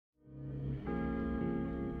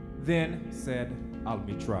Then said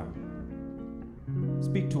Al-Mitra,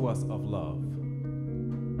 "Speak to us of love."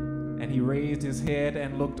 And he raised his head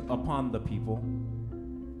and looked upon the people,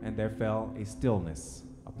 and there fell a stillness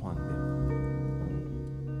upon them.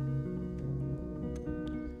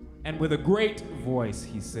 And with a great voice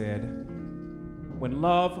he said, "When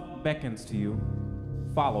love beckons to you,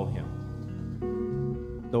 follow him,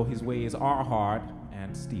 though his ways are hard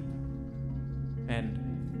and steep. And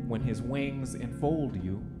when his wings enfold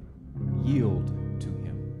you, yield to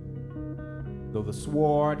him, though the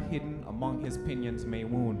sword hidden among his pinions may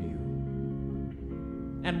wound you.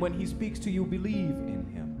 And when he speaks to you, believe in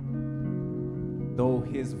him, though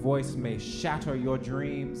his voice may shatter your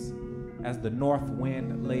dreams as the north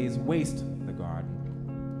wind lays waste the garden.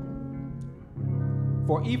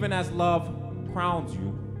 For even as love crowns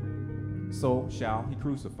you, so shall he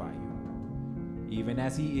crucify you. Even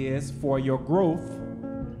as he is for your growth,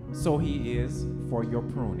 so he is for your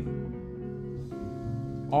pruning.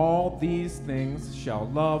 All these things shall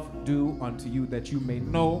love do unto you, that you may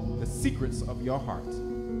know the secrets of your heart,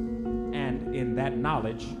 and in that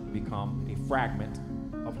knowledge become a fragment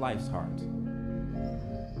of life's heart.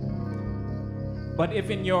 But if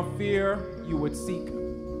in your fear you would seek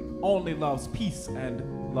only love's peace and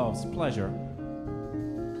love's pleasure,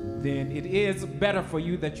 then it is better for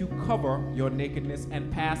you that you cover your nakedness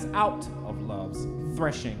and pass out of love's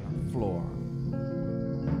threshing floor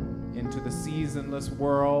into the seasonless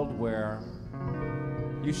world where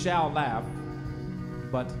you shall laugh,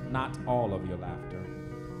 but not all of your laughter,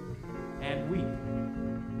 and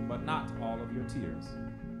weep, but not all of your tears.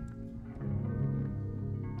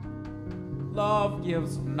 Love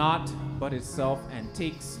gives not but itself, and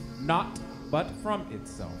takes not but from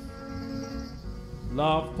itself.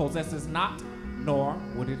 Love possesses not, nor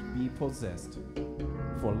would it be possessed,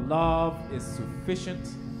 for love is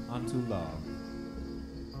sufficient unto love.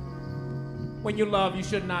 When you love, you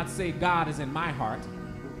should not say, "God is in my heart,"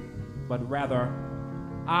 but rather,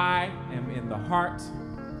 "I am in the heart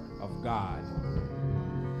of God."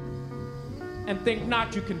 And think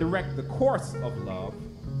not you can direct the course of love,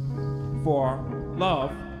 for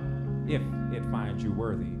love, if it finds you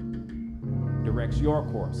worthy, directs your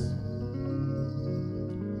course.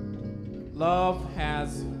 Love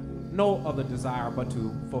has no other desire but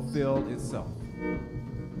to fulfill itself.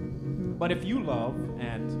 But if you love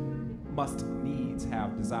and must needs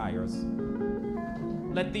have desires,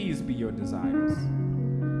 let these be your desires: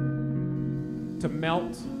 to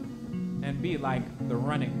melt and be like the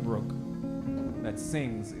running brook that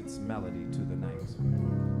sings its melody to the night,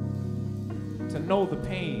 to know the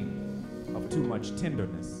pain of too much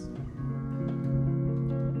tenderness,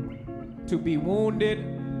 to be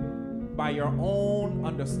wounded by your own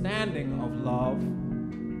understanding of love,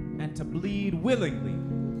 and to bleed willingly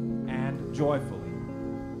and joyfully,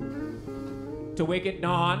 to wake at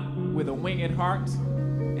dawn with a winged heart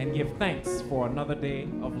and give thanks for another day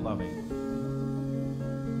of loving,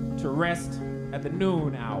 to rest at the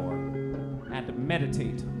noon hour and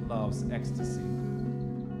meditate love's ecstasy,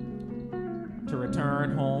 to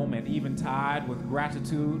return home at eventide with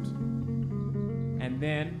gratitude, and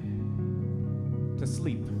then to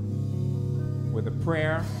sleep with a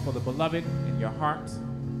prayer for the beloved in your heart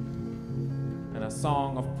and a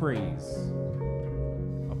song of praise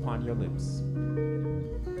upon your lips.